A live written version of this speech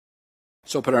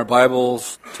Let's open our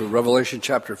Bibles to Revelation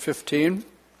chapter 15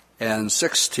 and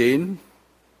 16.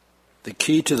 The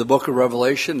key to the book of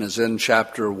Revelation is in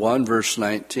chapter 1, verse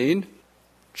 19.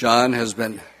 John has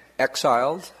been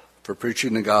exiled for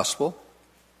preaching the gospel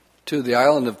to the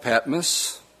island of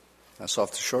Patmos. That's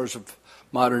off the shores of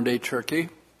modern-day Turkey.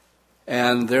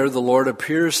 And there the Lord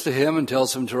appears to him and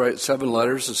tells him to write 7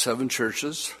 letters to 7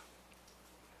 churches.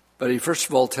 But he first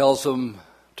of all tells him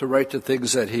to write the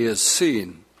things that he has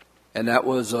seen. And that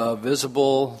was a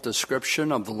visible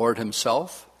description of the Lord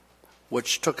himself,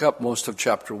 which took up most of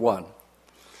chapter 1.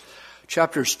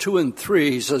 Chapters 2 and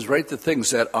 3, he says, write the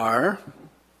things that are,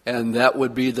 and that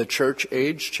would be the church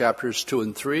age, chapters 2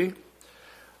 and 3.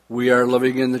 We are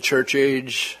living in the church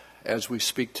age as we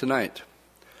speak tonight.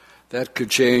 That could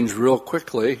change real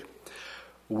quickly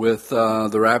with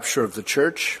the rapture of the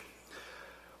church,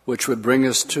 which would bring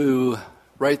us to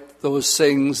write those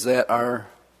things that are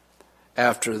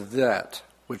after that,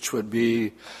 which would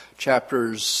be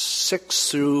chapters 6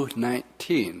 through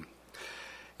 19.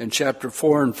 In chapter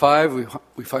 4 and 5,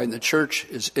 we find the church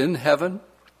is in heaven.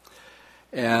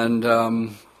 And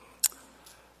the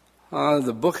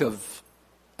book of,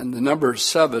 and the number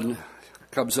 7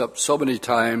 comes up so many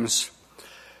times.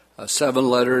 7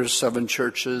 letters, 7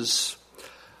 churches.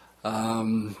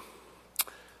 There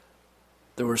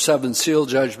were 7 seal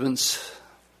judgments,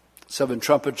 7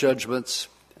 trumpet judgments.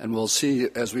 And we'll see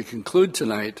as we conclude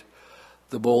tonight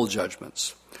the bowl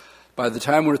judgments. By the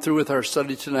time we're through with our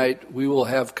study tonight, we will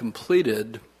have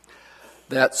completed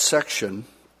that section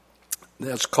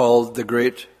that's called the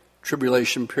Great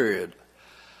Tribulation Period.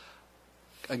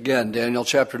 Again, Daniel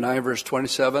chapter 9, verse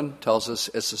 27 tells us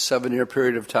it's a 7-year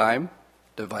period of time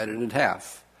divided in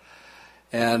half.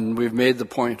 And we've made the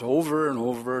point over and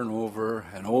over and over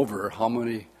and over how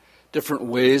many different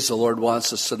ways the Lord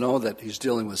wants us to know that he's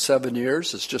dealing with 7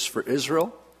 years. It's just for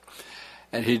Israel.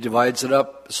 And he divides it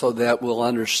up so that we'll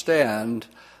understand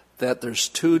that there's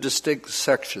 2 distinct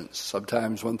sections.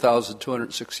 Sometimes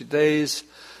 1,260 days,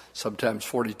 sometimes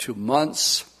 42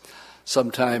 months,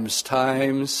 sometimes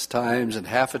times and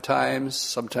half a times,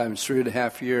 sometimes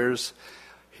 3.5 years.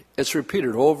 It's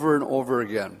repeated over and over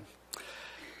again.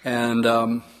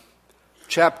 And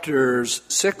chapters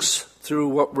 6 through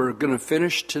what we're going to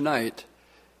finish tonight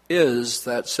is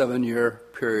that 7-year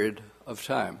period of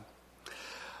time.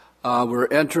 We're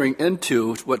entering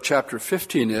into what chapter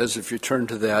 15 is, if you turn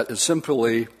to that. It's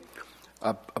simply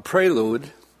a prelude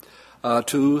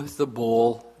to the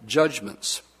bowl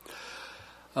judgments.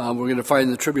 We're going to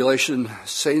find the tribulation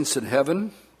saints in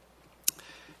heaven,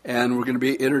 and we're going to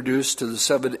be introduced to the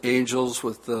 7 angels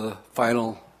with the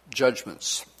final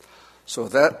judgments. So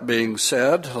with that being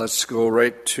said, let's go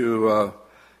right to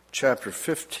chapter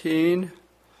 15.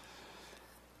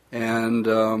 And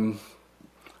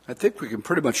I think we can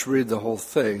pretty much read the whole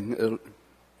thing. It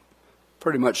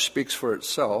pretty much speaks for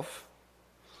itself.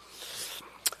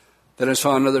 Then I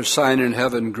saw another sign in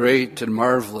heaven, great and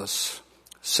marvelous,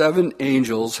 7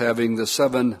 angels having the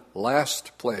 7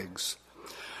 last plagues.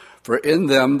 For in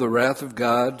them the wrath of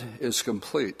God is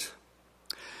complete.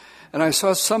 And I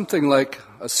saw something like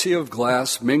a sea of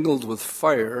glass mingled with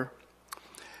fire,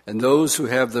 and those who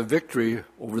have the victory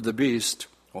over the beast,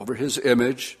 over his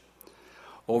image,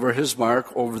 over his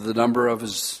mark, over the number of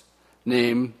his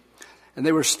name, and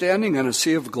they were standing on a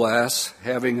sea of glass,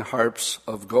 having harps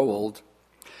of gold.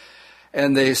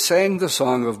 And they sang the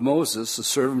song of Moses, the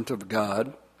servant of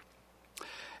God,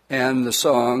 and the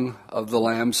song of the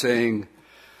Lamb, saying,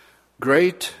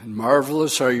 Great and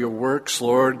marvelous are your works,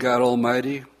 Lord God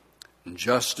Almighty, and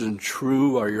just and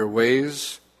true are your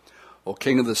ways, O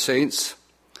King of the saints.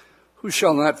 Who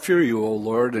shall not fear you, O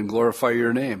Lord, and glorify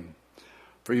your name?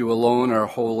 For you alone are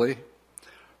holy.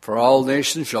 For all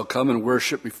nations shall come and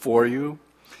worship before you,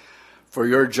 for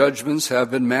your judgments have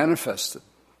been manifested.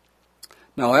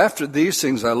 Now after these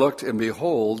things I looked, and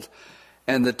behold,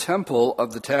 and the temple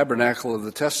of the tabernacle of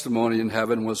the testimony in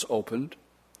heaven was opened,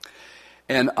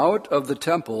 and out of the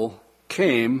temple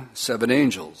came 7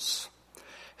 angels,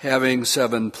 having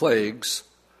 7 plagues,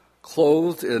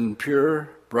 clothed in pure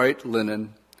bright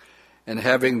linen, and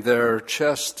having their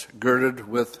chest girded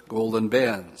with golden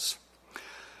bands.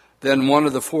 Then one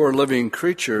of the 4 living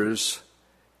creatures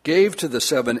gave to the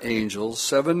 7 angels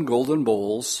 7 golden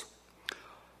bowls,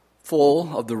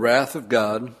 full of the wrath of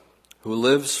God, who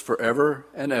lives forever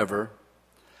and ever.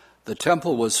 The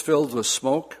temple was filled with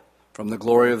smoke from the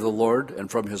glory of the Lord and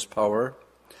from his power.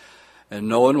 And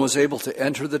no one was able to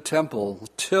enter the temple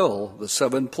till the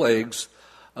 7 plagues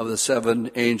of the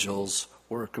 7 angels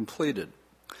were completed.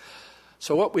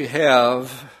 So what we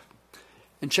have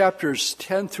in chapters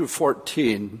 10 through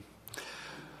 14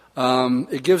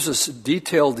 It gives us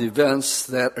detailed events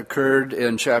that occurred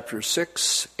in chapter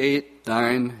 6, 8,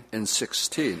 9, and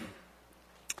 16.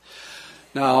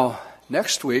 Now,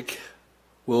 next week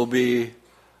will be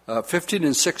 15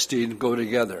 and 16 go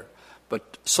together,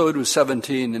 but so do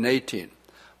 17 and 18.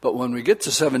 But when we get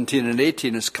to 17 and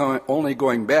 18, it's only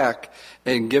going back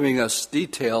and giving us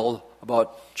detail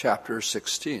about chapter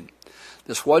 16.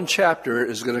 This one chapter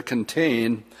is going to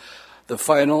contain the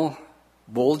final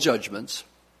bowl judgments,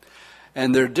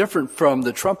 and they're different from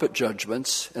the trumpet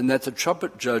judgments in that the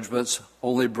trumpet judgments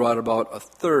only brought about a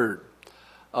third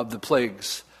of the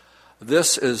plagues.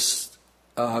 This is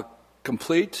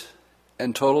complete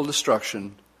and total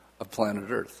destruction of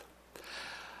planet Earth.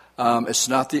 It's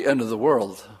not the end of the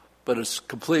world, but it's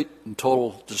complete and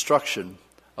total destruction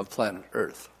of planet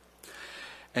Earth.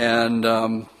 And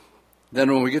then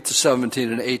when we get to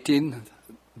 17 and 18,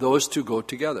 those two go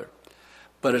together.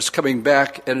 But it's coming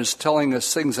back and it's telling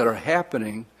us things that are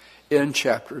happening in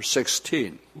chapter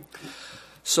 16.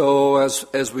 So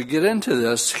as we get into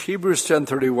this, Hebrews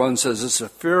 10:31 says it's a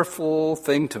fearful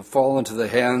thing to fall into the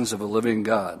hands of a living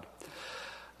God.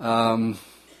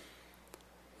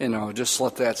 Just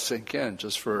let that sink in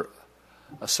just for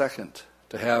a second.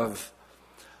 To have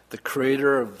the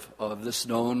creator of this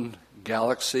known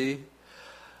galaxy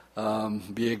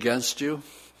be against you.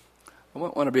 I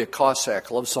wouldn't want to be a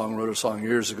Cossack. Love Song wrote a song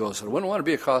years ago. Said, I wouldn't want to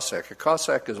be a Cossack. A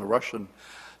Cossack is a Russian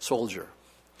soldier.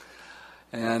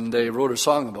 And they wrote a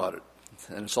song about it.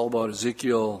 And it's all about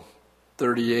Ezekiel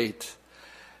 38.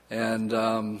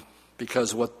 And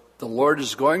because what the Lord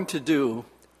is going to do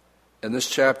in this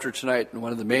chapter tonight, and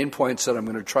one of the main points that I'm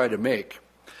going to try to make,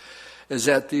 is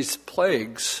that these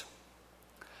plagues,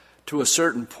 to a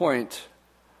certain point,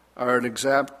 are an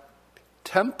exact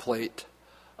template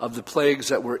of the plagues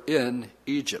that were in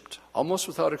Egypt, almost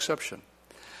without exception.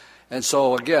 And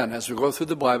so again, as we go through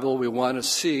the Bible, we want to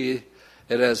see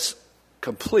it as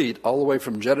complete, all the way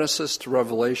from Genesis to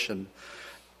Revelation,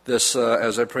 this,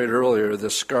 as I prayed earlier,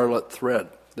 this scarlet thread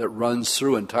that runs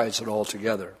through and ties it all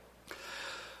together.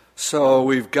 So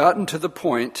we've gotten to the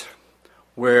point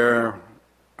where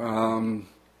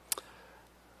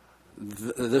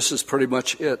this is pretty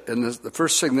much it. And the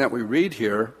first thing that we read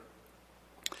here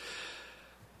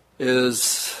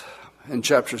is in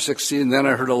chapter 16, Then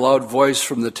I heard a loud voice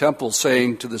from the temple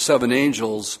saying to the 7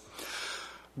 angels,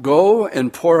 Go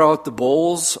and pour out the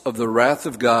bowls of the wrath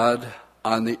of God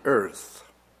on the earth.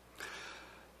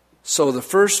 So the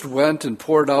first went and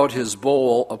poured out his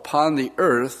bowl upon the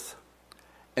earth,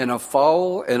 and a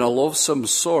foul and a loathsome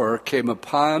sore came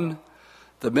upon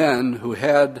the men who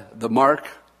had the mark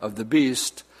of the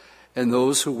beast and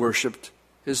those who worshipped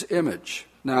his image.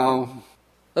 Now,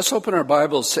 let's open our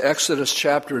Bibles to Exodus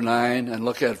chapter 9 and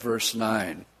look at verse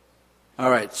 9. All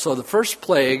right, so the first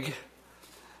plague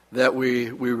that we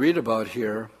read about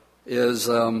here is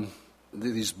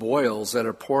these boils that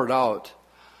are poured out,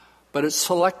 but it's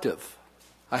selective.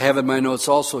 I have in my notes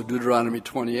also Deuteronomy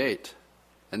 28,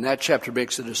 and that chapter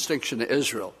makes a distinction to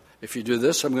Israel. If you do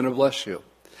this, I'm going to bless you.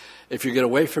 If you get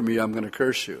away from me, I'm going to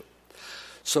curse you.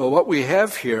 So what we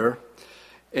have here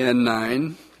in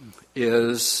 9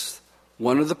 is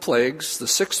one of the plagues, the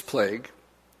 6th plague.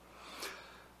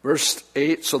 Verse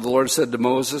 8, So the Lord said to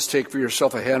Moses, Take for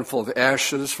yourself a handful of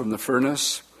ashes from the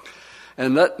furnace,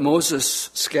 and let Moses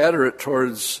scatter it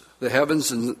towards the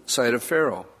heavens in sight of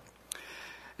Pharaoh.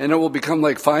 And it will become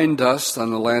like fine dust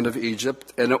on the land of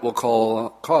Egypt, and it will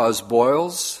cause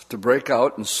boils to break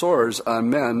out and sores on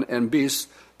men and beasts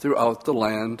throughout the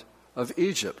land of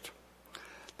Egypt.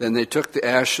 Then they took the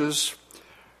ashes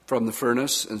from the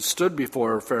furnace and stood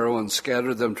before Pharaoh and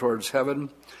scattered them towards heaven.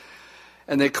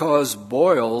 And they caused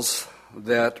boils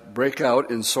that break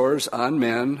out in sores on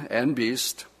men and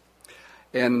beast.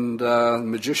 And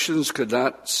magicians could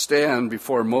not stand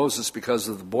before Moses because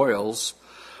of the boils,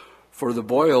 for the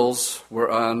boils were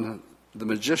on the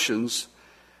magicians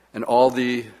and all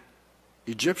the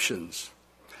Egyptians.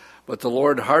 But the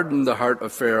Lord hardened the heart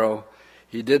of Pharaoh.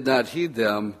 He did not heed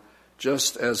them,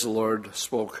 just as the Lord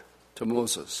spoke to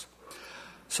Moses.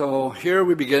 So here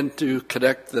we begin to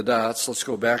connect the dots. Let's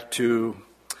go back to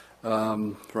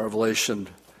Revelation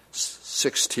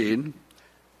 16.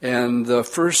 And the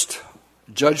first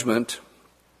judgment,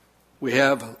 we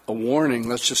have a warning.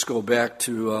 Let's just go back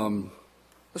to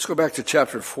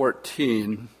chapter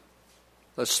 14.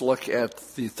 Let's look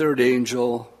at the third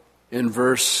angel in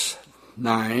verse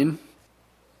 9.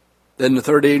 Then the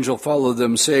third angel followed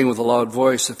them, saying with a loud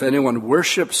voice, If anyone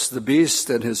worships the beast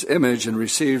and his image and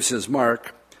receives his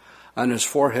mark on his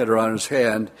forehead or on his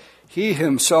hand, he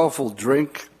himself will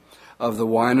drink of the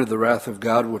wine of the wrath of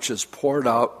God, which is poured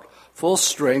out full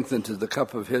strength into the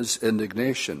cup of his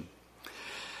indignation.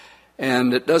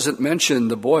 And it doesn't mention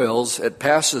the boils. It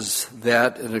passes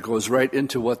that, and it goes right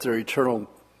into what their eternal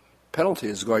penalty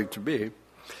is going to be.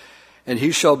 And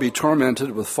he shall be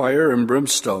tormented with fire and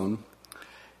brimstone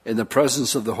in the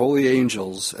presence of the holy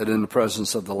angels and in the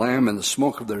presence of the Lamb, and the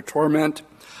smoke of their torment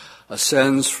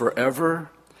ascends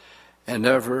forever and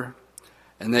ever.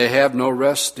 And they have no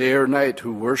rest day or night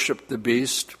who worship the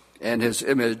beast and his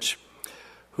image,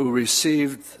 who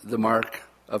received the mark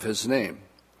of his name.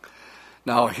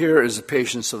 Now here is the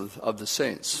patience of the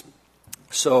saints.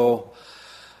 So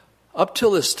up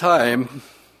till this time,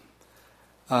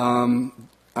 I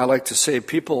like to say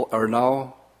people are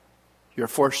now, you're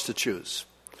forced to choose.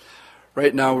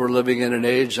 Right now we're living in an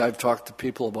age, I've talked to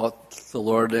people about the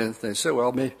Lord, and they say,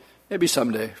 well, maybe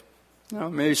someday.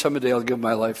 Maybe someday I'll give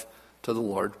my life to the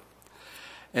Lord.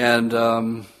 And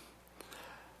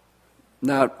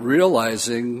not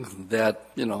realizing that,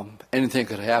 anything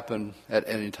could happen at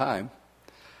any time.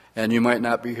 And you might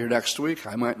not be here next week.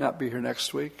 I might not be here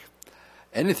next week.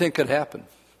 Anything could happen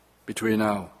between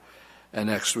now and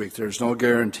next week. There's no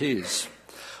guarantees.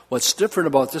 What's different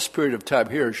about this period of time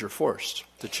here is you're forced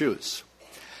to choose.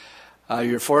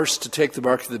 You're forced to take the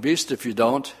mark of the beast. If you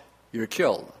don't, you're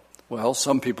killed. Well,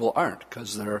 some people aren't,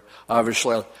 because they're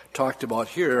obviously talked about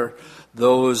here,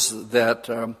 those that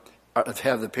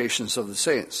have the patience of the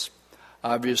saints.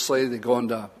 Obviously, they go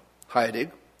into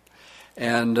hiding,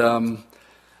 and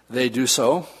they do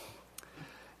so.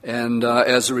 And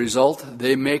as a result,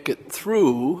 they make it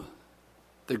through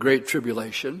the Great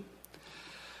Tribulation.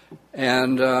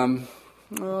 And,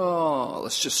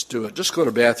 let's just do it. Just go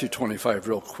to Matthew 25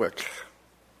 real quick.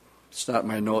 It's not in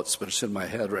my notes, but it's in my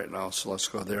head right now, so let's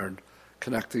go there and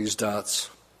connect these dots.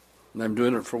 And I'm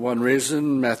doing it for one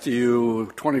reason. Matthew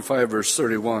 25, verse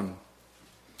 31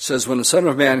 says, when the Son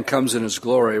of Man comes in his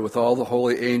glory with all the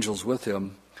holy angels with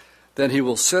him, then he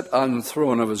will sit on the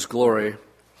throne of his glory.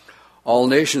 All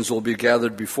nations will be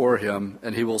gathered before him,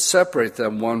 and he will separate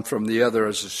them one from the other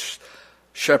as a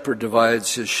shepherd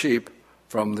divides his sheep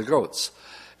from the goats.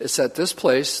 It's at this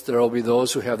place there will be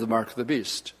those who have the mark of the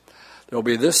beast. There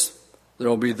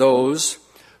will be those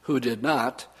who did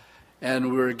not,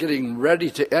 and we're getting ready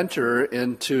to enter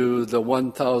into the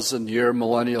 1,000-year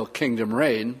millennial kingdom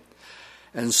reign,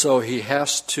 and so he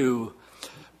has to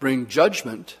bring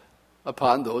judgment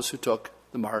upon those who took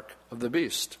the mark of the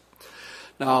beast.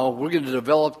 Now, we're going to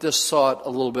develop this thought a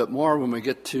little bit more when we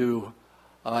get to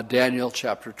Daniel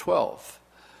chapter 12,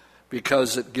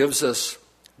 because it gives us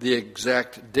the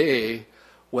exact day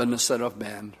when the Son of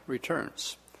Man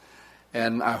returns.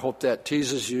 And I hope that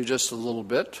teases you just a little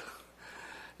bit.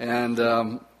 And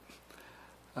to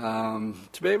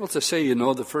be able to say,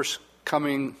 the first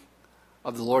coming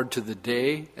of the Lord to the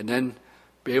day, and then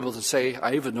be able to say,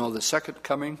 I even know the second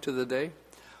coming to the day.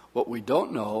 What we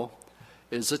don't know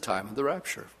is the time of the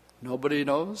rapture. Nobody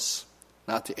knows,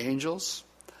 not the angels,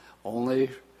 only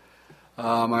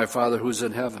my Father who's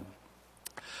in heaven.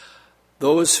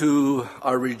 Those who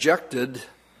are rejected,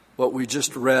 what we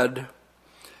just read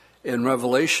in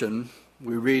Revelation,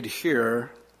 we read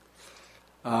here,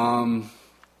 verse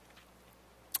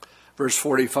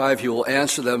 45, he will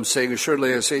answer them, saying,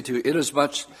 assuredly I say to you,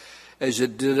 inasmuch as you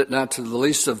did it not to the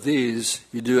least of these,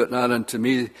 you do it not unto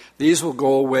me. These will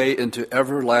go away into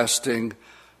everlasting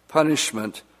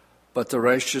punishment, but the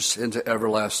righteous into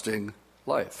everlasting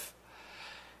life.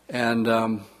 And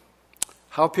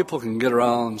how people can get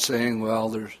around saying, well,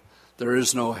 there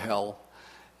is no hell,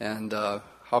 and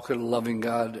how could a loving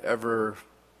God ever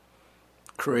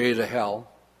create a hell?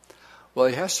 Well,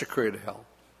 he has to create a hell.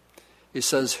 He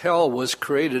says hell was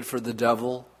created for the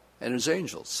devil and his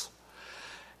angels,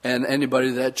 and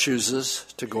anybody that chooses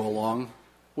to go along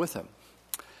with him.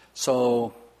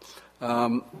 So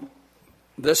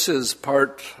this is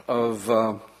part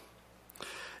of,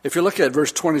 if you look at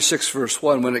verse 26, verse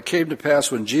 1, when it came to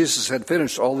pass when Jesus had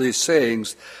finished all these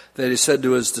sayings that he said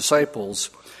to his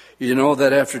disciples, you know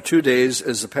that after 2 days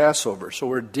is the Passover. So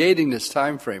we're dating this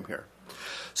time frame here.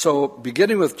 So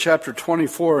beginning with chapter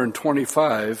 24 and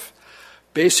 25,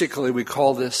 basically we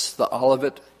call this the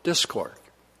Olivet Discourse.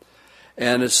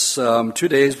 And it's 2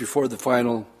 days before the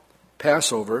final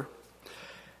Passover.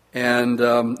 And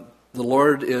the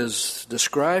Lord is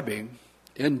describing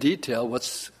in detail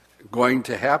what's going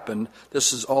to happen.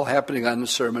 This is all happening on the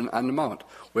Sermon on the Mount.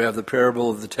 We have the parable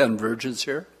of the 10 virgins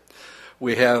here.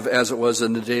 We have, as it was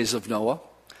in the days of Noah,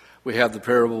 we have the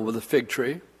parable with the fig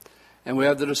tree. And we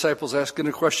have the disciples asking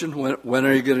the question, when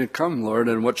are you going to come, Lord,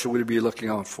 and what should we be looking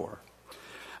out for?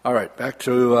 All right, back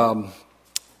to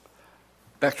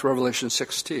Revelation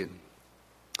 16.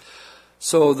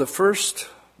 So the first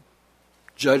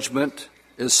judgment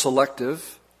is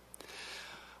selective.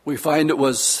 We find it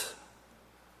was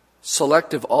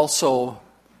selective also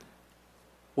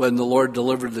when the Lord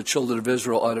delivered the children of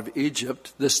Israel out of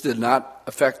Egypt. This did not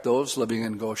affect those living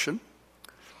in Goshen.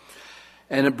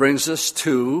 And it brings us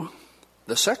to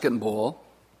the second bowl,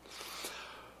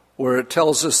 where it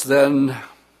tells us then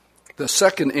the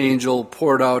second angel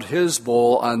poured out his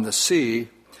bowl on the sea,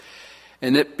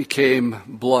 and it became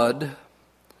blood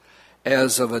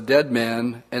as of a dead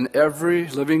man, and every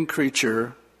living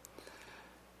creature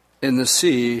in the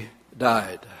sea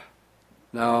died.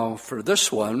 Now, for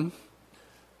this one,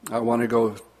 I want to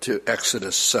go to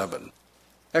Exodus 7.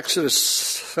 Exodus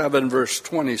 7 verse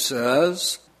 20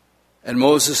 says, "And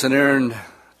Moses and Aaron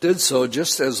did so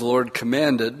just as the Lord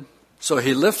commanded. So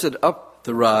he lifted up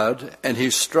the rod, and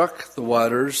he struck the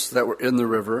waters that were in the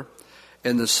river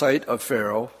in the sight of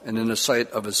Pharaoh and in the sight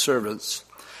of his servants.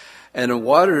 And the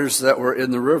waters that were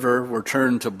in the river were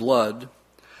turned to blood.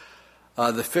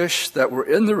 The fish that were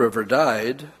in the river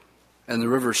died, and the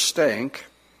river stank.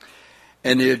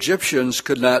 And the Egyptians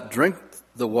could not drink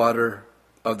the water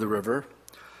of the river.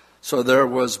 So there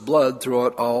was blood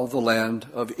throughout all the land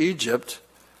of Egypt."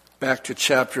 Back to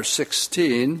chapter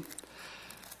 16.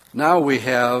 Now we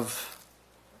have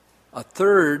a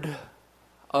third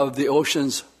of the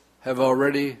oceans have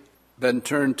already been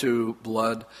turned to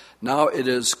blood. Now it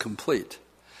is complete.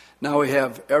 Now we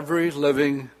have every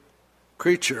living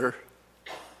creature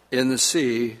in the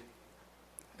sea,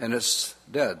 and it's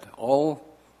dead. All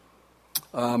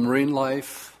marine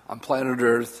life on planet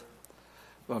Earth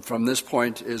from this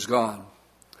point is gone.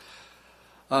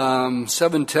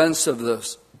 7/10 of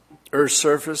the Earth's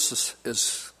surface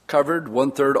is covered,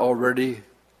 1/3 already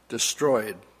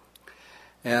destroyed.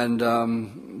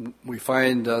 And we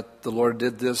find that the Lord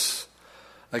did this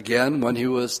again when he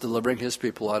was delivering his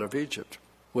people out of Egypt.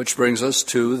 Which brings us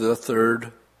to the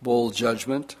third bowl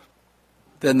judgment.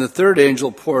 "Then the third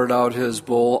angel poured out his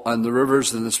bowl on the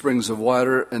rivers and the springs of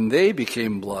water, and they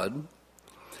became blood.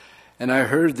 And I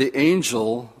heard the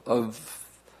angel of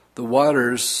the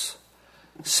waters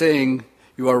saying,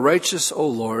 'You are righteous, O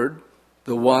Lord,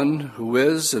 the one who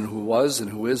is and who was and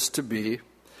who is to be,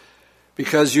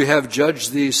 because you have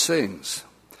judged these things.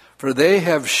 For they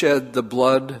have shed the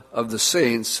blood of the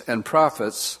saints and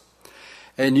prophets,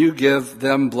 and you give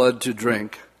them blood to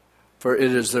drink, for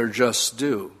it is their just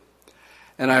due.'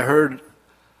 And I heard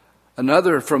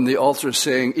another from the altar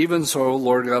saying, 'Even so,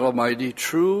 Lord God Almighty,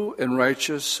 true and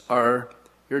righteous are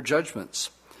your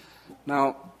judgments.'"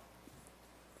 Now,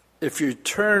 if you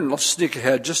turn, let's sneak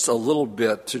ahead just a little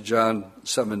bit to John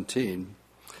 17.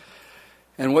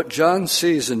 And what John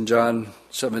sees in John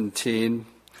 17,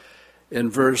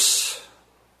 in verse,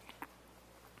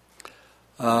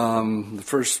 the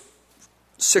first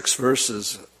 6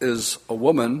 verses, is a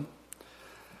woman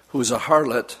who's a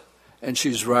harlot, and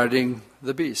she's riding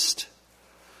the beast.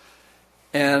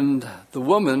 And the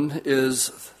woman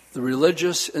is the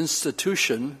religious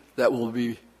institution that will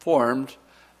be formed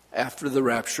after the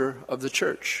rapture of the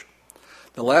church.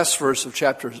 The last verse of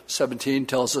chapter 17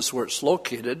 tells us where it's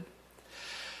located.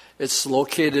 It's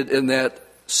located in that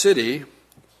city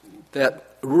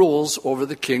that rules over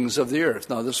the kings of the earth.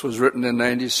 Now, this was written in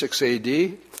 96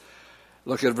 A.D.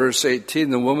 Look at verse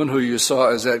 18. "The woman who you saw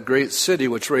is that great city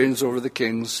which reigns over the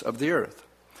kings of the earth."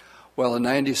 Well, in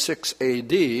 96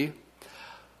 A.D.,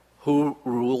 who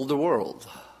ruled the world?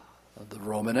 The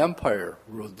Roman Empire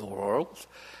ruled the world.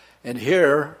 And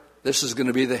here, this is going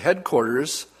to be the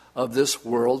headquarters of this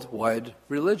worldwide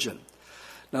religion.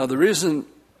 Now, the reason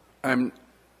I'm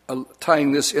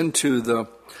tying this into the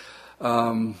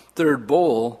third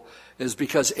bowl is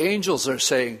because angels are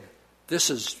saying, this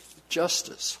is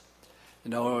justice. You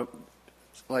know,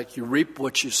 like you reap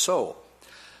what you sow.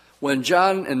 When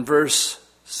John in verse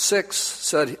 6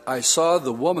 said, "I saw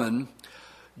the woman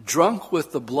drunk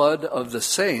with the blood of the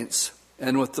saints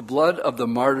and with the blood of the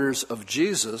martyrs of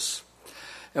Jesus,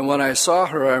 and when I saw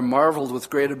her, I marveled with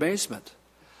great amazement."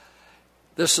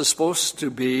 This is supposed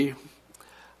to be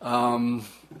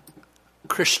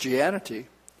Christianity,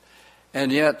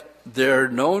 and yet they're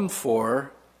known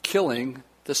for killing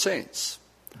the saints.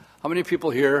 How many people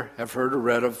here have heard or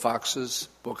read of Fox's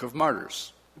Book of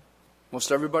Martyrs?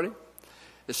 Most everybody?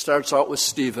 It starts out with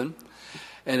Stephen,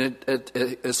 and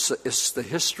it's the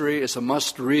history, it's a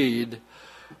must-read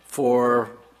for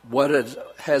what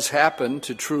has happened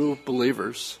to true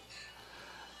believers.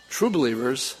 True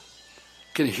believers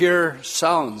can hear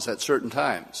sounds at certain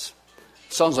times.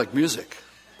 It sounds like music.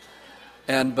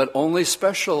 But only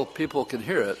special people can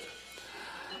hear it.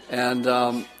 And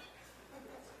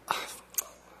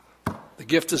the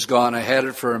gift is gone. I had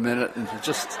it for a minute, and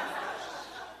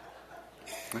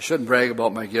I shouldn't brag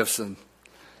about my gifts, and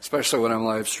especially when I'm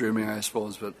live streaming, I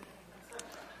suppose, but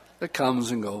it comes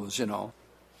and goes, you know.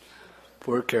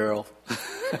 Poor Carol.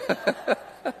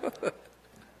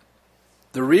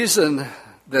 The reason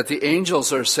that the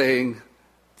angels are saying,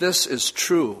 this is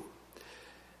true,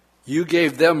 you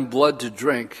gave them blood to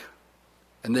drink,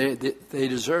 and they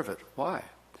deserve it. Why?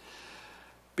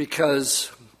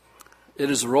 Because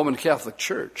it is the Roman Catholic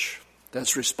Church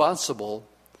that's responsible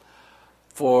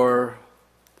for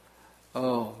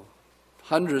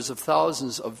hundreds of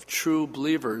thousands of true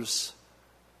believers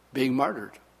being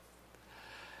martyred.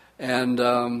 And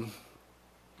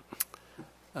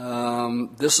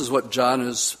this is what John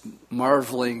is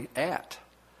marveling at,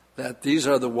 that these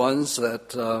are the ones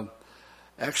that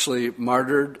actually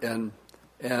martyred and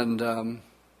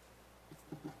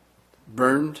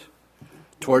burned,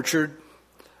 tortured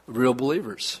real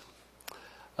believers.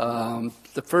 They're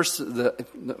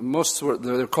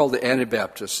called the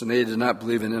Anabaptists, and they did not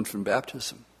believe in infant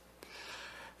baptism.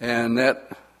 And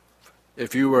that,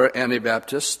 if you were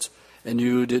Anabaptist and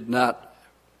you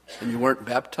weren't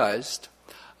baptized,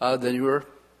 then you were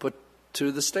put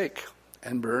to the stake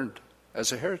and burned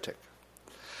as a heretic.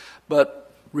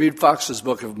 But read Fox's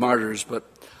Book of Martyrs, but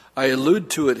I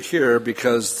allude to it here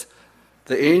because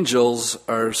the angels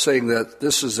are saying that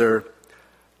this is their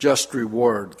just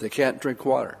reward. They can't drink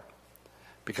water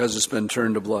because it's been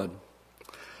turned to blood.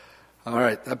 All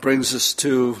right, that brings us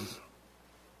to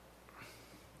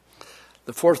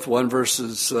the fourth one,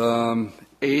 verses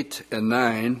 8 and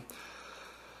 9.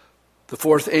 The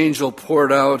fourth angel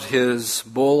poured out his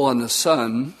bowl on the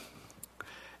sun,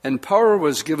 and power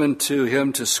was given to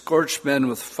him to scorch men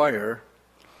with fire.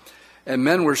 And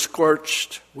men were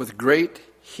scorched with great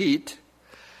heat,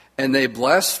 and they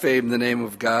blasphemed the name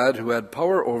of God who had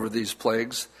power over these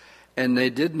plagues, and they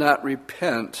did not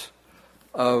repent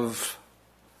of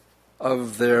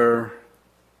their,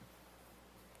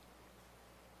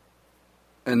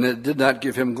 and they did not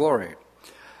give him glory.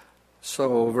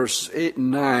 So verses 8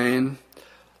 and 9,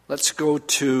 let's go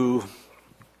to,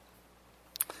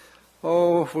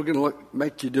 we're going to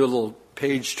make you do a little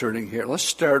page turning here. Let's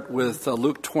start with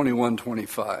Luke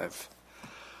 21:25,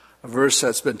 a verse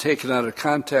that's been taken out of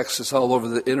context. It's all over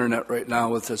the internet right now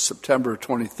with the September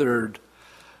 23rd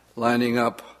lining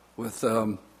up with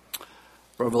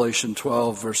Revelation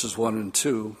 12, verses 1 and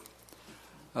 2.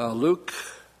 Luke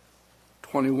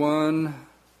 21,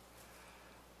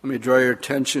 let me draw your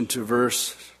attention to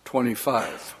verse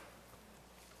 25.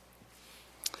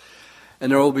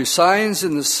 And there will be signs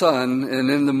in the sun and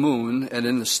in the moon and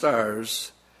in the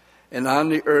stars, and on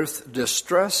the earth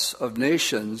distress of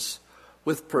nations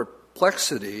with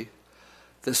perplexity,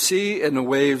 the sea and the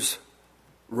waves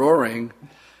roaring.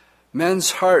 Men's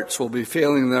hearts will be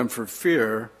failing them for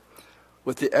fear,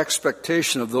 with the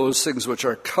expectation of those things which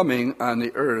are coming on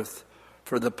the earth,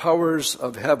 for the powers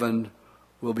of heaven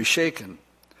will be shaken.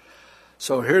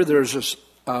 So here there's this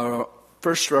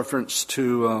first reference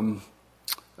to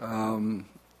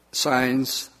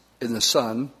signs in the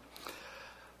sun.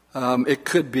 It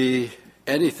could be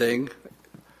anything.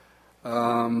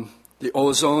 The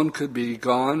ozone could be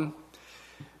gone.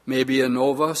 Maybe a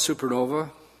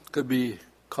supernova, could be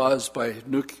caused by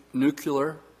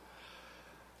nuclear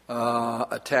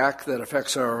attack that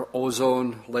affects our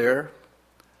ozone layer.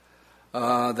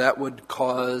 That would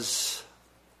cause,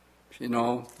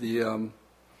 the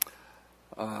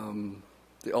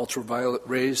ultraviolet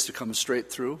rays to come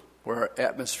straight through, where our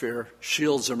atmosphere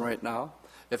shields them right now.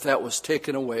 If that was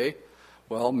taken away,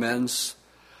 well, men's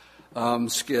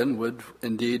skin would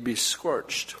indeed be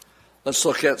scorched. Let's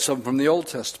look at some from the Old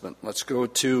Testament. Let's go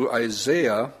to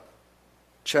Isaiah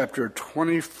chapter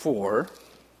 24.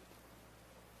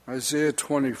 Isaiah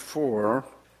 24,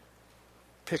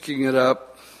 picking it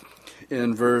up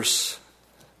in verse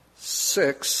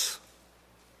 6.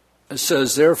 It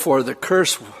says, "Therefore the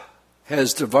curse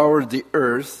has devoured the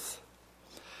earth,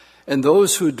 and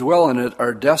those who dwell in it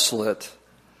are desolate.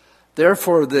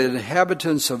 Therefore the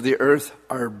inhabitants of the earth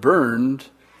are burned,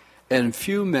 and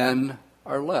few men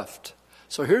are left."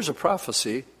 So here's a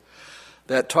prophecy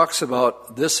that talks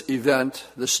about this event,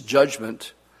 this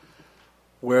judgment,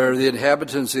 where the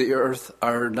inhabitants of the earth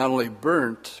are not only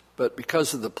burnt, but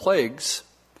because of the plagues,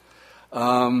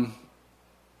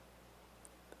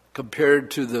 compared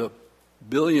to the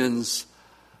billions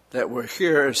that were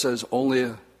here, it says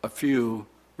only a few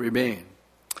remain.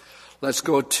 Let's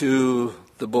go to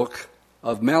the book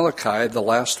of Malachi, the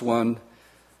last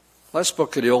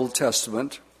book of the Old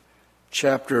Testament,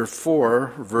 chapter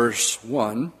 4, verse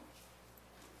 1,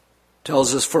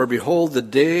 tells us, "For behold, the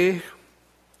day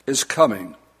is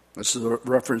coming." This is a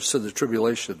reference to the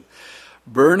tribulation.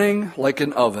 burning like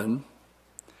an oven,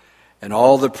 and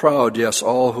all the proud, yes,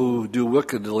 all who do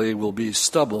wickedly will be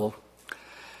stubble,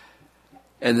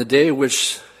 and the day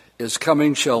which is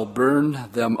coming shall burn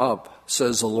them up,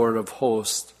 says the Lord of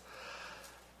hosts,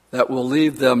 that will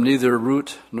leave them neither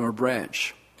root nor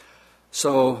branch.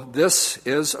 So this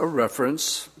is a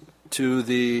reference to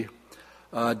the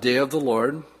day of the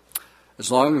Lord.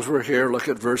 As long as we're here, look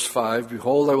at verse 5.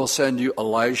 Behold, I will send you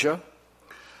Elijah,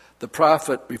 the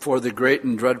prophet, before the great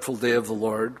and dreadful day of the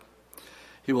Lord.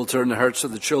 He will turn the hearts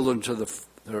of the children to the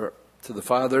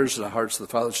fathers, and the hearts of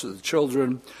the fathers to the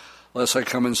children, lest I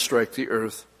come and strike the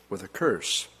earth with a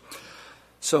curse.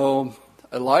 So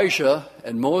Elijah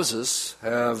and Moses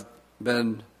have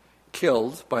been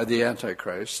killed by the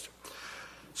Antichrist.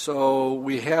 So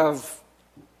we have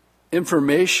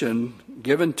information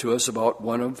given to us about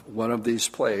one of these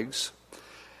plagues.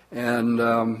 And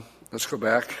let's go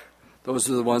back. Those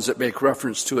are the ones that make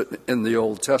reference to it in the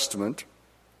Old Testament.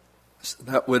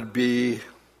 That would be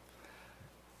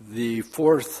the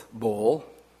fourth bowl.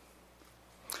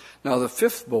 Now the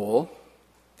fifth bowl,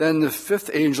 then the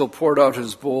fifth angel poured out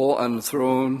his bowl on the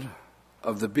throne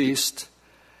of the beast,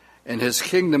 and his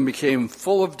kingdom became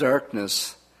full of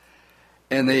darkness,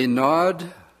 and they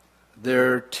gnawed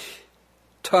their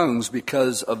tongues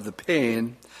because of the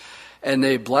pain, and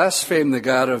they blasphemed the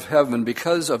God of heaven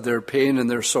because of their pain and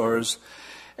their sores,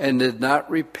 and did not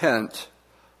repent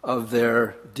of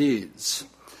their deeds.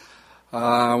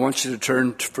 I want you to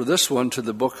turn for this one to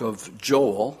the book of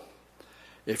Joel.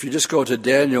 If you just go to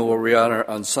Daniel, where we are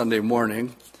on Sunday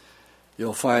morning,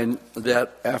 you'll find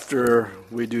that after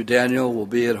we do Daniel, we'll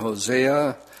be in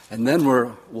Hosea, and then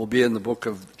we'll be in the book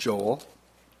of Joel.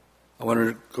 I want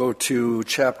to go to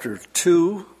chapter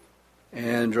 2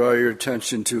 and draw your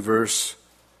attention to verse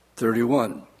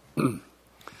 31. Well,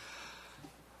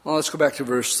 let's go back to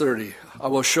verse 30. I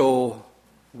will show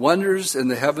wonders in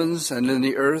the heavens and in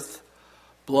the earth,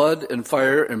 blood and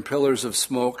fire and pillars of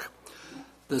smoke.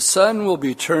 The sun will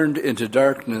be turned into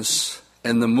darkness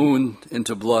and the moon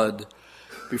into blood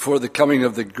before the coming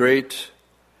of the great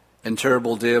and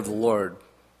terrible day of the Lord.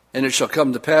 And it shall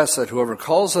come to pass that whoever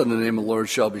calls on the name of the Lord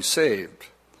shall be saved.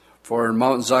 For in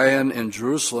Mount Zion and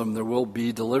Jerusalem there will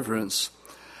be deliverance,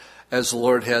 as the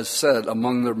Lord has said,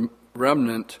 among the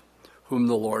remnant whom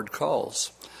the Lord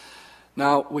calls.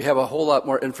 Now, we have a whole lot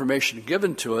more information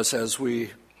given to us as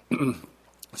we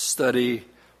study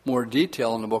more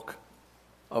detail in the book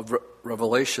of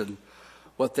Revelation,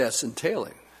 what that's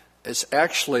entailing. It's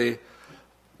actually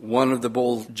one of the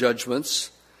bowl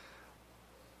judgments.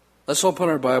 Let's open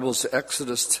our Bibles to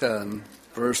Exodus 10,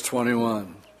 verse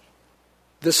 21.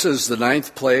 This is the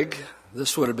ninth plague.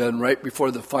 This would have been right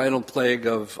before the final plague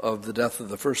of the death of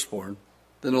the firstborn.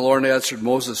 Then the Lord answered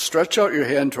Moses, stretch out your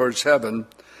hand towards heaven,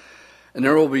 and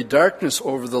there will be darkness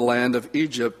over the land of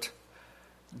Egypt,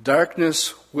 darkness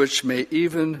which may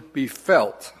even be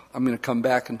felt. I'm going to come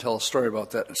back and tell a story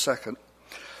about that in a second.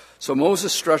 So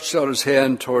Moses stretched out his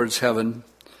hand towards heaven,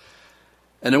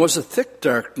 and there was a thick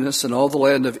darkness in all the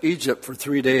land of Egypt for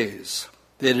 3 days.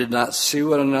 They did not see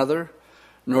one another,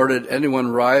 nor did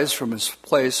anyone rise from his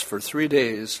place for 3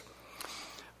 days.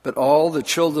 But all the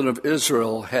children of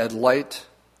Israel had light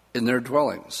in their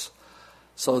dwellings.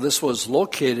 So this was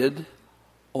located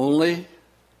only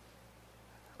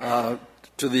to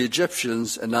the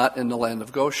Egyptians and not in the land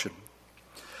of Goshen.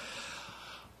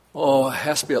 Oh, it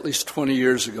has to be at least 20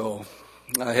 years ago.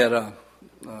 I had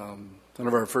one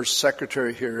of our first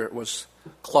secretary here was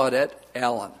Claudette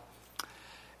Allen.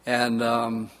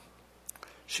 And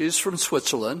she's from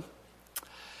Switzerland.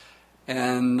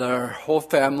 And our whole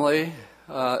family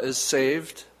is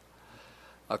saved.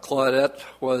 Claudette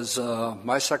was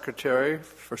my secretary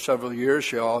for several years.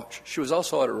 She was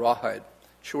also out at Rawhide.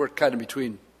 She worked kind of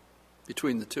between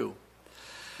the two.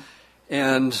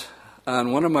 And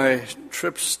on one of my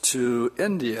trips to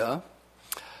India,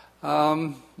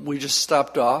 we just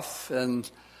stopped off, and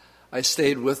I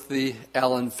stayed with the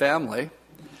Allen family.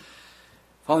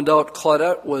 Found out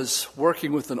Claudette was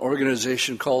working with an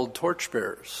organization called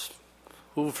Torchbearers.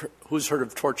 Who's heard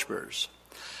of Torchbearers?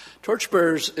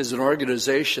 Torchbearers is an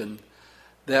organization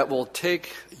that will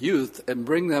take youth and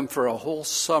bring them for a whole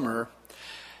summer,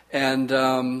 and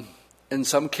in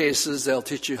some cases they'll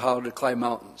teach you how to climb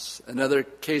mountains. In other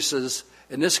cases,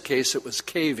 in this case, it was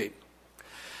caving.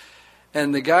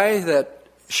 And the guy that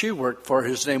she worked for,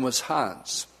 his name was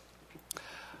Hans.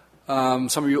 Some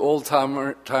of you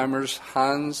old-timers,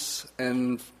 Hans,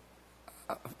 and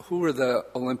who were the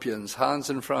Olympians? Hans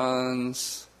and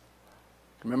Franz.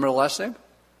 Remember the last name?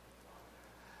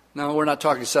 No, we're not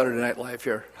talking Saturday Night Live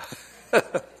here.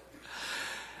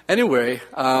 Anyway,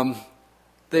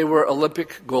 They were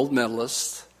Olympic gold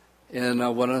medalists in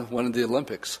one of the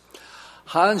Olympics.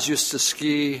 Hans used to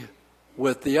ski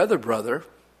with the other brother,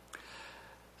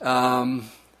 and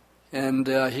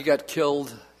he got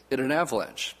killed in an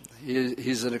avalanche.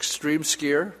 He's an extreme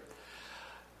skier,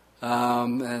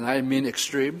 and I mean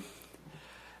extreme.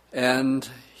 And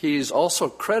he's also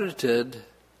credited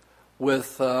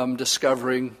with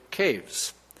discovering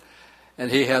caves. And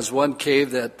he has one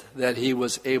cave that he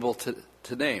was able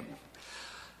to name.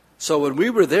 So when we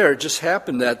were there, it just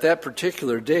happened that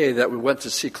particular day that we went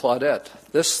to see Claudette.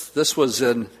 This was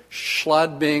in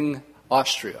Schladming,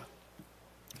 Austria.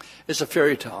 It's a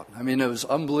fairy town. I mean, it was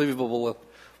unbelievable,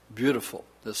 beautiful,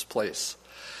 this place.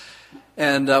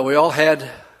 And we all had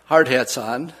hard hats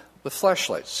on with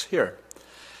flashlights here.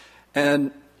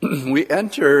 And we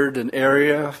entered an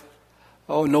area,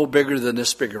 no bigger than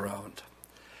this big around.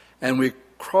 And we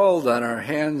crawled on our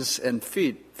hands and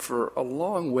feet for a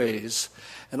long ways.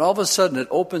 And all of a sudden it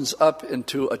opens up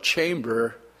into a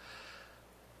chamber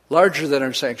larger than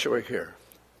our sanctuary here.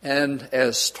 And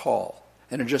as tall.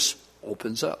 And it just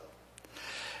opens up.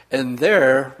 And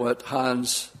there, what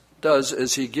Hans does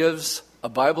is he gives a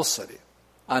Bible study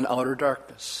on outer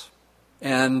darkness.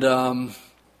 And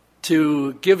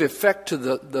to give effect to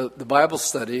the Bible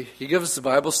study, he gives the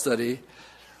Bible study,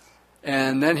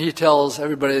 and then he tells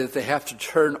everybody that they have to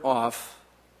turn off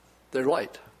their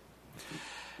light.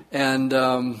 And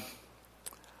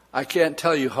I can't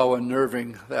tell you how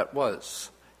unnerving that was.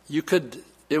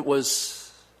 It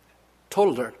was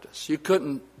total darkness. You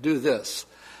couldn't do this.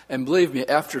 And believe me,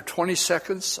 after 20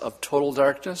 seconds of total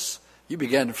darkness, you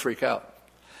began to freak out.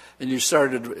 And you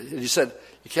said,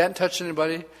 you can't touch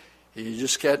anybody. You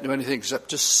just can't do anything except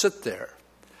just sit there.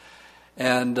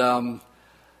 And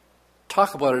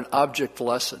talk about an object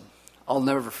lesson. I'll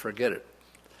never forget it.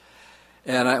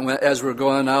 And as we're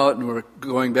going out and we're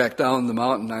going back down the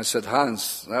mountain, I said,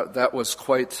 Hans, that was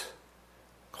quite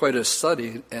a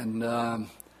study. And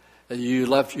you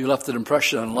left an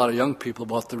impression on a lot of young people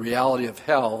about the reality of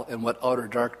hell and what outer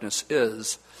darkness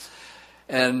is.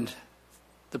 And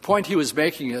the point he was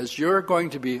making is you're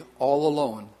going to be all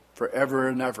alone forever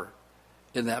and ever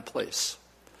in that place.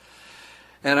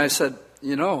 And I said,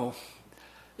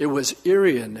 it was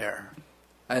eerie in there.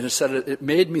 And I said, it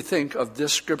made me think of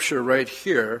this scripture right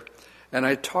here. And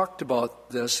I talked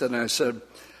about this, and I said,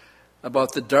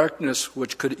 about the darkness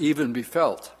which could even be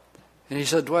felt. And he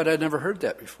said, Dwight, I'd never heard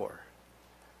that before.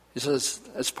 He says,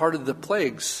 as part of the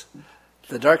plagues,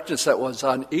 the darkness that was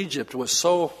on Egypt was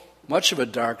so much of a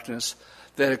darkness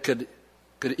that it could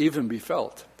even be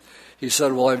felt. He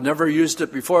said, well, I've never used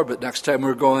it before, but next time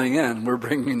we're going in, we're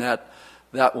bringing that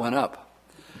one up.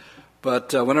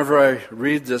 But whenever I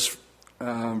read this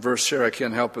verse here, I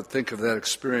can't help but think of that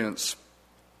experience.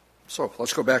 So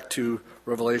let's go back to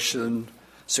Revelation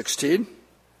 16.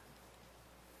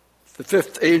 The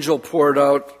fifth angel poured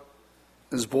out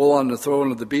his bowl on the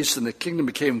throne of the beast, and the kingdom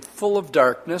became full of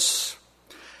darkness,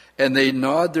 and they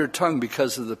gnawed their tongue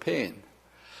because of the pain.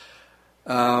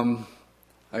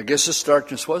 I guess this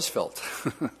darkness was felt.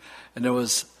 And there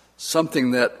was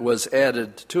something that was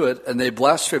added to it, and they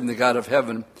blasphemed the God of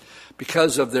heaven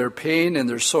because of their pain and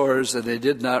their sores, and they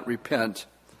did not repent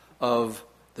of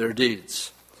their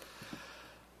deeds.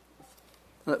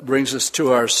 That brings us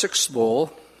to our sixth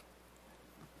bowl,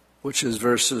 which is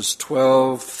verses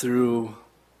 12 through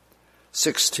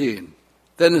 16.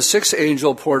 Then the sixth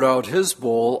angel poured out his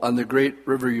bowl on the great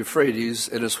river Euphrates,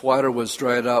 and its water was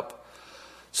dried up,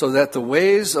 so that the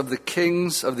ways of the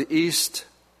kings of the east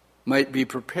might be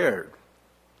prepared.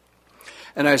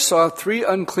 And I saw 3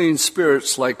 unclean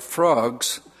spirits like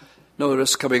frogs,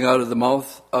 notice, coming out of the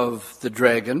mouth of the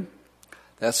dragon,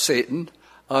 that's Satan,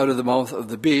 out of the mouth of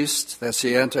the beast, that's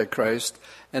the Antichrist,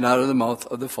 and out of the mouth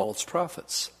of the false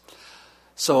prophets.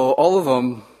 So all of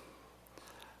them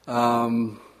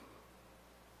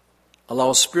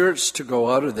allow spirits to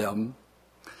go out of them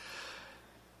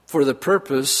for the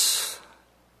purpose,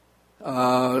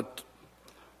 for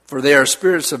they are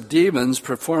spirits of demons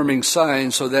performing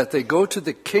signs, so that they go to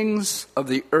the kings of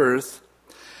the earth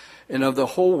and of the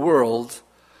whole world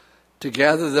to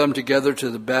gather them together to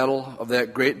the battle of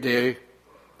that great day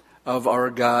of our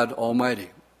God Almighty.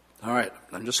 All right,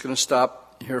 I'm just going to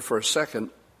stop here for a second.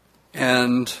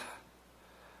 And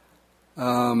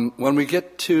when we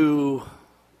get to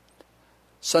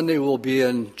Sunday, we'll be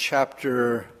in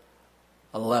chapter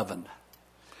 11.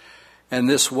 And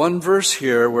this one verse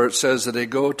here where it says that they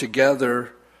go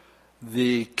together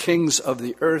the kings of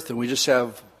the earth, and we just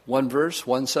have one verse,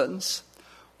 one sentence.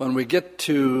 When we get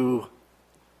to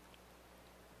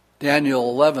Daniel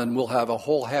 11, we'll have a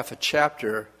whole half a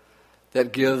chapter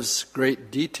that gives great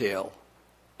detail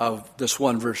of this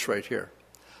one verse right here.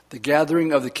 The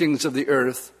gathering of the kings of the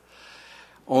earth,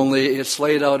 only it's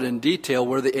laid out in detail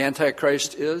where the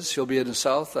Antichrist is. He'll be in the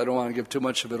south. I don't want to give too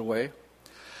much of it away.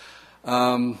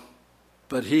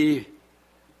 But he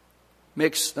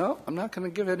makes, no, I'm not going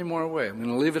to give any more away. I'm going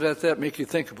to leave it at that, make you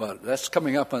think about it. That's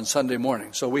coming up on Sunday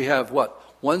morning. So we have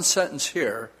one sentence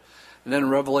here, and then in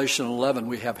Revelation 11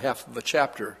 we have half of a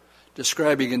chapter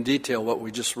describing in detail what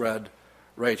we just read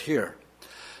right here.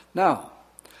 Now,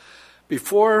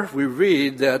 before we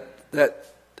read that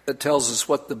it tells us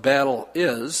what the battle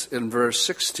is in verse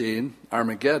 16,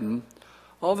 Armageddon,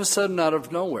 all of a sudden out of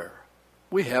nowhere,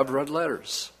 we have red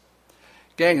letters.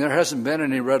 Gang, there hasn't been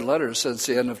any red letters since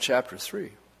the end of chapter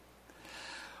 3.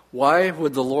 Why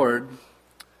would the Lord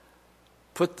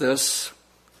put this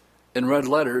in red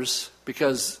letters?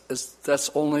 Because that's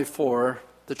only for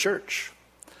the church.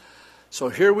 So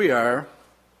here we are,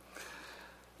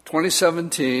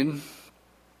 2017,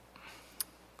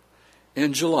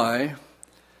 in July,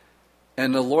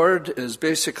 and the Lord is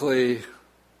basically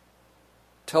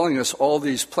telling us all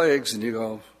these plagues, and you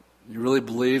go, you really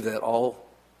believe that all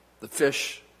the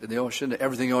fish in the ocean,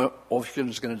 everything in the ocean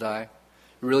is going to die?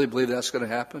 You really believe that's going to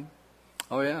happen?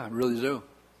 Oh yeah, I really do.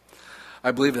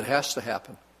 I believe it has to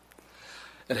happen.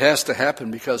 It has to happen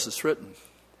because it's written.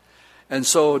 And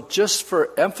so just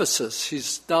for emphasis,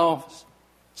 he's now,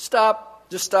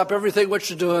 just stop everything what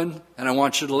you're doing, and I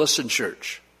want you to listen,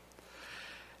 church.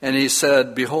 And he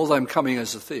said, behold, I'm coming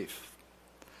as a thief.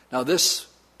 Now this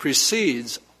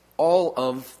precedes all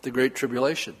of the Great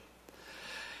Tribulation.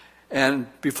 And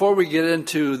before we get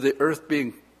into the earth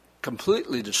being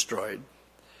completely destroyed,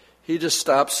 he just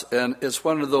stops, and it's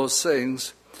one of those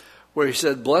things where he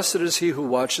said, blessed is he who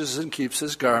watches and keeps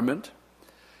his garment.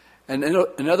 And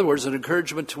in other words, an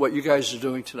encouragement to what you guys are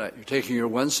doing tonight. You're taking your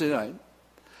Wednesday night,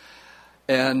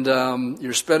 and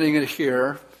you're spending it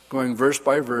here, going verse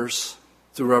by verse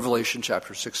through Revelation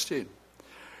chapter 16.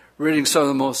 Reading some of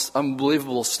the most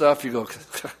unbelievable stuff, you go,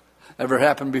 ever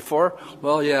happened before?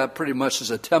 Well, yeah, pretty much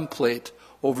as a template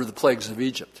over the plagues of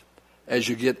Egypt as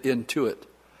you get into it.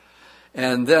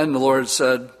 And then the Lord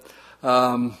said,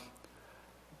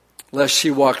 lest she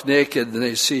walk naked and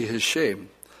they see his shame.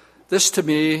 This to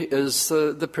me is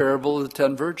the parable of the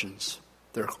 10 virgins.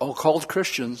 They're all called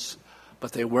Christians,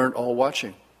 but they weren't all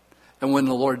watching. And when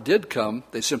the Lord did come,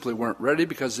 they simply weren't ready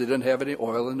because they didn't have any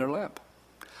oil in their lamp.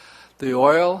 The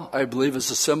oil, I believe,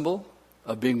 is a symbol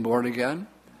of being born again,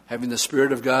 having the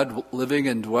Spirit of God living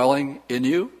and dwelling in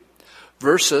you,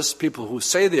 versus people who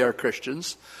say they are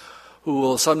Christians, who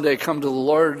will someday come to the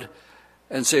Lord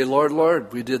and say, Lord,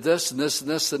 Lord, we did this and this and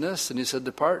this and this. And he said,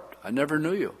 depart, I never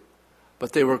knew you.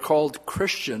 But they were called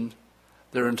Christian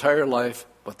their entire life,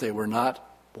 but they were not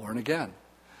born again.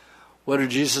 What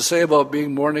did Jesus say about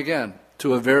being born again?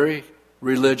 To a very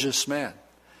religious man.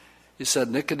 He said,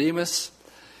 Nicodemus,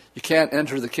 you can't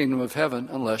enter the kingdom of heaven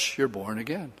unless you're born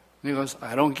again. And he goes,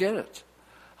 I don't get it.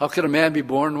 How can a man be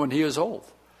born when he is old?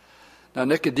 Now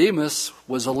Nicodemus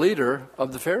was a leader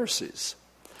of the Pharisees.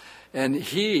 And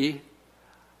he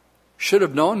should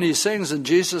have known these things, and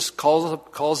Jesus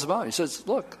calls him out. He says,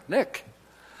 look, Nick,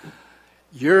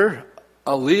 you're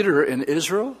a leader in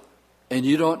Israel, and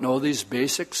you don't know these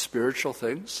basic spiritual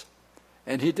things?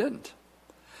 And he didn't.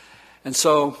 And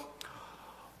so,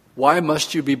 why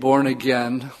must you be born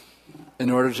again in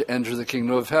order to enter the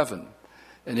kingdom of heaven?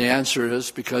 And the answer is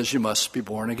because you must be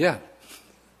born again.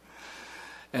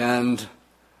 And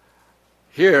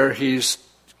here he's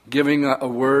giving a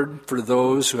word for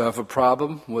those who have a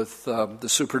problem with the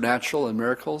supernatural and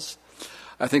miracles.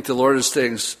 I think the Lord is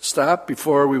saying, stop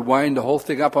before we wind the whole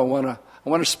thing up. I want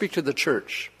to speak to the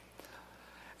church.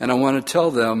 And I want to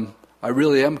tell them, I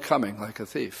really am coming like a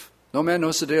thief. No man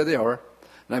knows the day or the hour,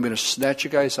 and I'm going to snatch you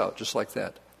guys out just like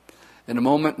that. In a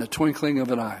moment, in a twinkling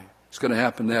of an eye. It's going to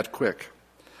happen that quick.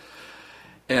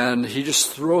 And he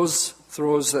just throws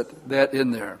that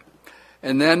in there.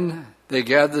 And then they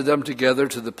gathered them together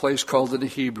to the place called in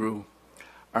Hebrew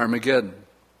Armageddon.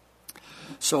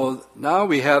 So now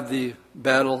we have the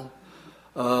battle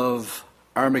of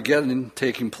Armageddon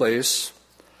taking place.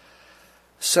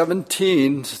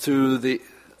 17 through the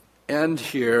end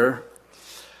here,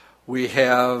 we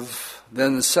have,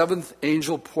 then the seventh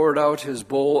angel poured out his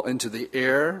bowl into the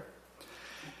air,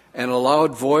 and a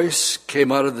loud voice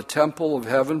came out of the temple of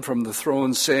heaven from the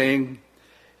throne saying,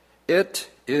 it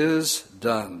is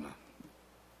done.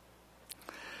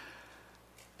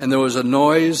 And there was a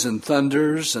noise and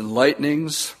thunders and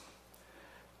lightnings,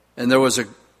 and there was a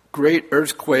great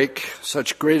earthquake.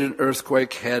 Such great an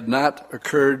earthquake had not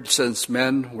occurred since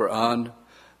men were on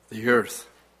the earth.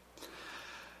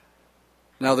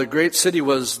 Now the great city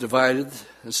was divided,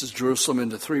 this is Jerusalem,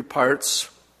 into 3 parts,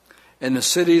 and the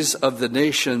cities of the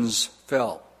nations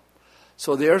fell.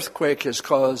 So the earthquake has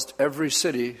caused every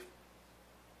city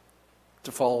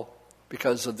to fall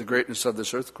because of the greatness of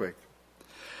this earthquake.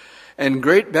 And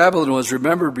great Babylon was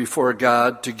remembered before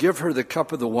God to give her the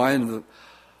cup of the wine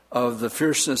of the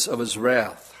fierceness of his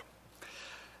wrath.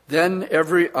 Then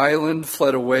every island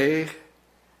fled away,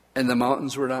 and the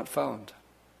mountains were not found.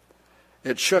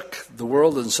 It shook the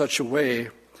world in such a way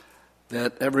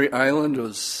that every island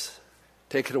was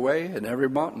taken away and every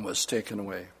mountain was taken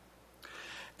away.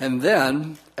 And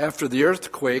then, after the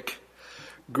earthquake,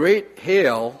 great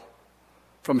hail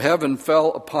from heaven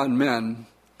fell upon men,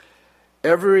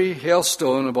 every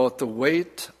hailstone about the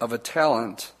weight of a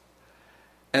talent,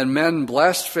 and men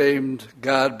blasphemed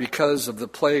God because of the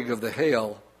plague of the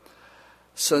hail,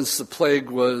 since the plague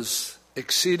was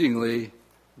exceedingly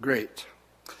great.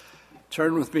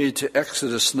 Turn with me to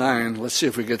Exodus 9. Let's see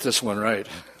if we get this one right.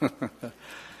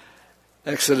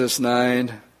 Exodus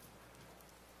 9.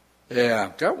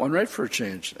 Yeah, got one right for a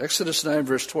change. Exodus 9,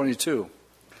 verse 22.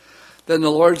 Then the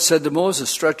Lord said to Moses,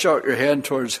 "Stretch out your hand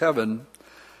towards heaven,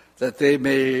 that they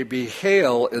may be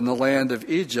hail in the land of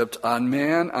Egypt, on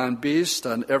man, on beast,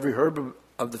 on every herb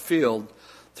of the field,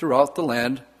 throughout the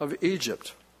land of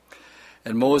Egypt."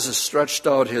 And Moses stretched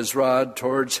out his rod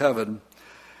towards heaven,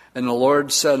 and the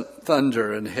Lord sent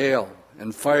thunder and hail,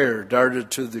 and fire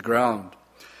darted to the ground.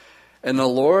 And the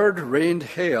Lord rained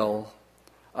hail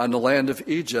on the land of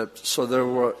Egypt, so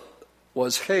there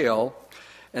was hail,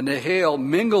 and the hail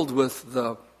mingled with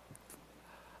the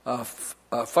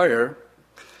fire,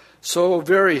 so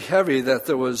very heavy that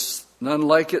there was none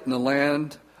like it in the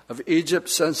land of Egypt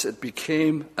since it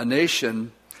became a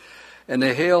nation. And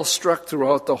the hail struck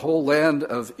throughout the whole land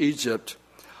of Egypt,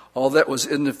 all that was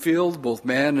in the field, both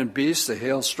man and beast. The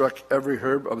hail struck every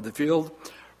herb of the field,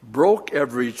 broke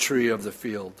every tree of the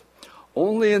field.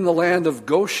 Only in the land of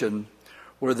Goshen,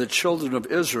 where the children of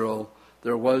Israel,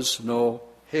 there was no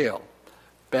hail.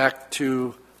 Back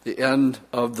to the end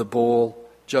of the bowl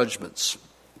judgments.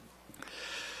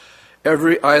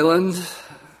 Every island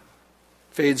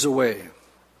fades away.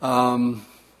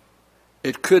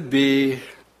 It could be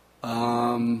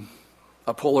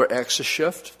a polar axis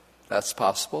shift. That's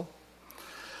possible.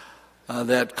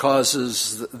 That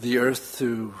causes the earth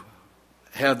to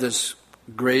have this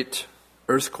great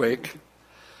earthquake.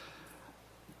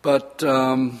 But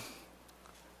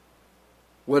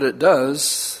what it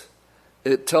does,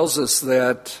 it tells us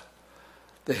that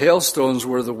the hailstones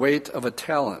were the weight of a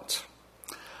talent.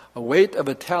 A weight of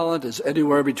a talent is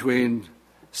anywhere between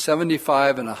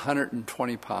 75 and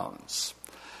 120 pounds.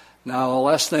 Now,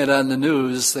 last night on the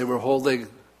news, they were holding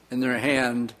in their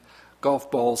hand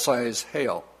golf ball size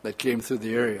hail that came through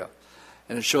the area.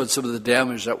 And it showed some of the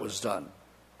damage that was done.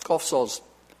 Golf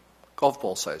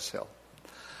ball size hail.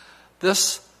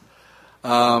 This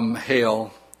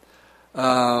hail,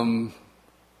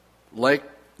 like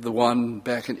the one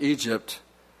back in Egypt,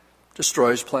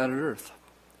 destroys planet Earth.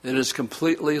 It is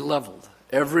completely leveled.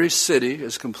 Every city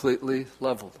is completely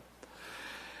leveled.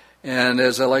 And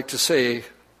as I like to say,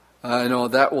 I know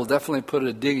that will definitely put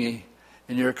a dinghy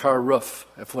in your car roof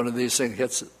if one of these things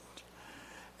hits it.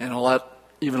 And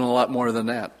even a lot more than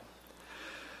that.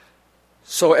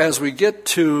 So as we get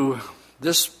to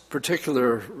this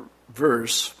particular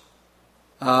verse,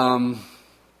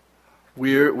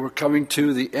 we're coming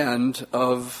to the end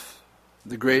of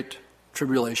the Great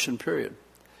Tribulation period.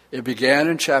 It began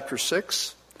in chapter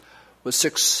 6 with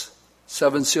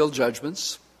 7 seal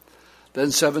judgments,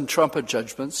 then 7 trumpet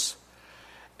judgments,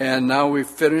 and now we've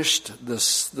finished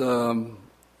the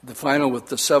final with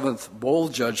the 7th bowl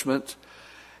judgment,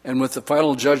 and with the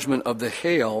final judgment of the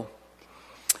hail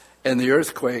and the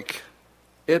earthquake.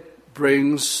 It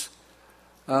brings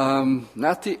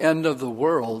not the end of the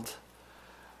world,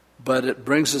 but it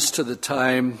brings us to the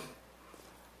time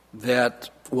that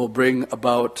will bring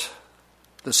about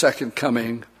the second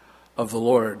coming of the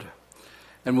Lord.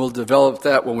 And we'll develop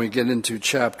that when we get into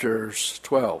chapters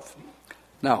 12.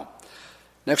 Now,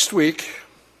 next week,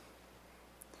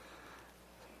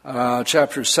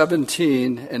 chapters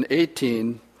 17 and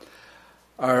 18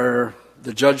 are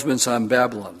the judgments on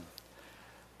Babylon.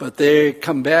 But they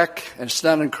come back, and it's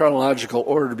not in chronological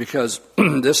order because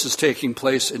this is taking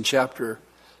place in chapter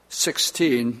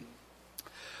 16.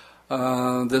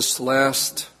 This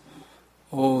last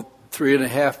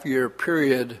 3.5 year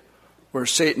period where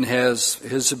Satan has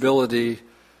his ability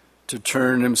to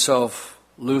turn himself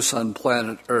loose on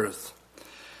planet Earth.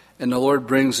 And the Lord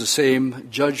brings the same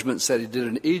judgments that he did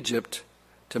in Egypt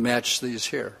to match these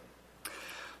here.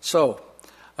 So,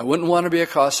 I wouldn't want to be a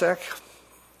Cossack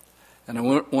And I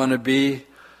wouldn't want to be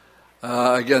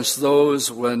against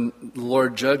those when the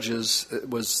Lord judges. It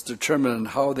was determined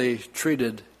how they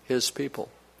treated his people,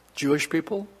 Jewish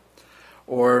people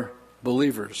or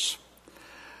believers.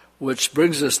 Which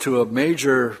brings us to a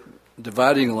major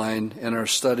dividing line in our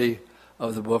study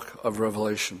of the book of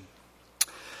Revelation.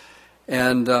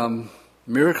 And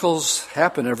miracles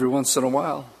happen every once in a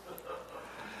while.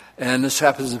 And this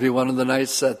happens to be one of the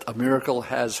nights that a miracle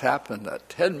has happened at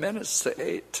 10 minutes to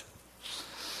 8.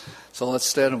 So let's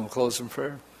stand and we'll close in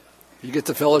prayer. You get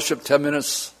to fellowship 10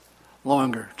 minutes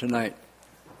longer tonight.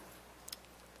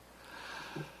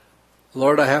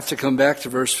 Lord, I have to come back to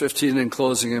verse 15 in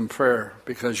closing in prayer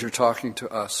because you're talking to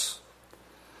us.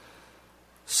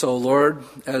 So, Lord,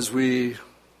 as we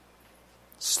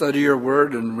study your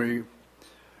word and we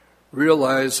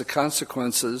realize the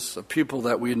consequences of people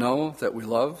that we know, that we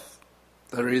love,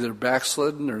 that are either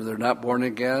backslidden or they're not born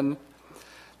again,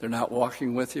 they're not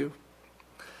walking with you,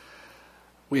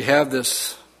 we have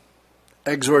this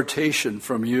exhortation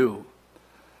from you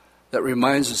that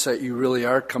reminds us that you really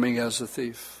are coming as a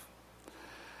thief.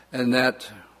 And that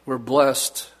we're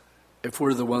blessed if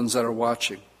we're the ones that are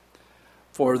watching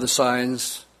for the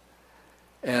signs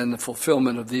and the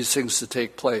fulfillment of these things to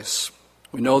take place.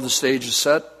 We know the stage is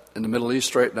set in the Middle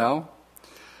East right now,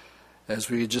 as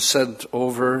we just sent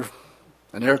over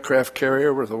an aircraft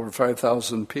carrier with over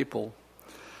 5,000 people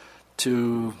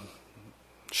to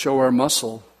show our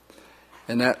muscle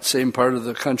in that same part of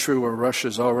the country where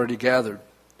Russia's already gathered.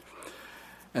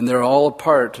 And they're all a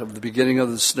part of the beginning of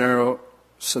the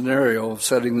scenario of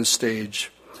setting the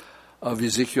stage of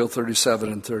Ezekiel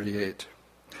 37 and 38.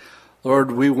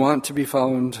 Lord, we want to be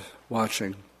found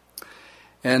watching.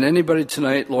 And anybody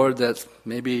tonight, Lord, that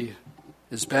maybe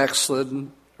is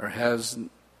backslidden or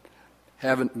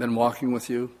haven't been walking with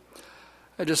you,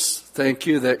 I just thank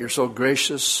you that you're so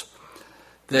gracious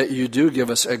that you do give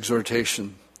us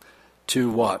exhortation to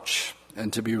watch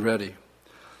and to be ready.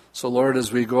 So, Lord,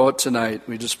 as we go out tonight,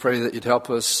 we just pray that you'd help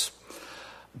us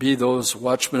be those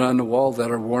watchmen on the wall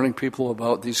that are warning people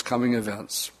about these coming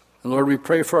events. And Lord, we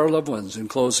pray for our loved ones in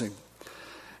closing.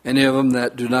 Any of them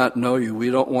that do not know you, we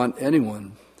don't want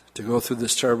anyone to go through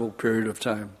this terrible period of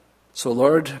time. So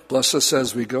Lord, bless us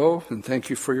as we go, and thank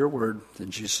you for your word.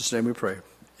 In Jesus' name we pray.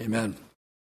 Amen.